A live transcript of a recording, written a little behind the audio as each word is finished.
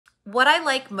What I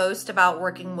like most about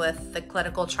working with the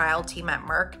clinical trial team at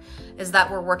Merck is that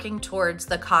we're working towards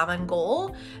the common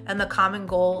goal, and the common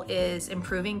goal is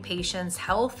improving patients'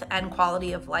 health and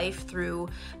quality of life through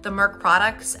the Merck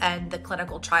products and the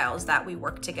clinical trials that we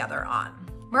work together on.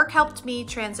 Merck helped me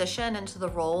transition into the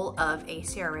role of a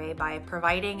CRA by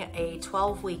providing a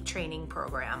 12-week training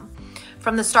program.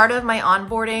 From the start of my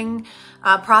onboarding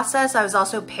process, I was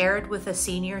also paired with a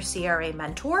senior CRA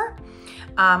mentor.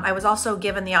 I was also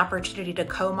given the opportunity to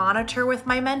co-monitor with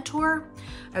my mentor.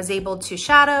 I was able to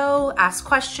shadow, ask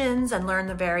questions, and learn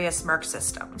the various Merck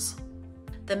systems.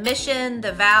 The mission,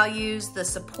 the values, the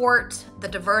support, the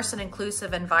diverse and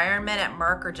inclusive environment at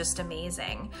Merck are just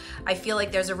amazing. I feel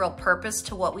like there's a real purpose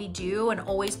to what we do and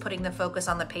always putting the focus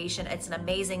on the patient. It's an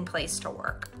amazing place to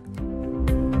work.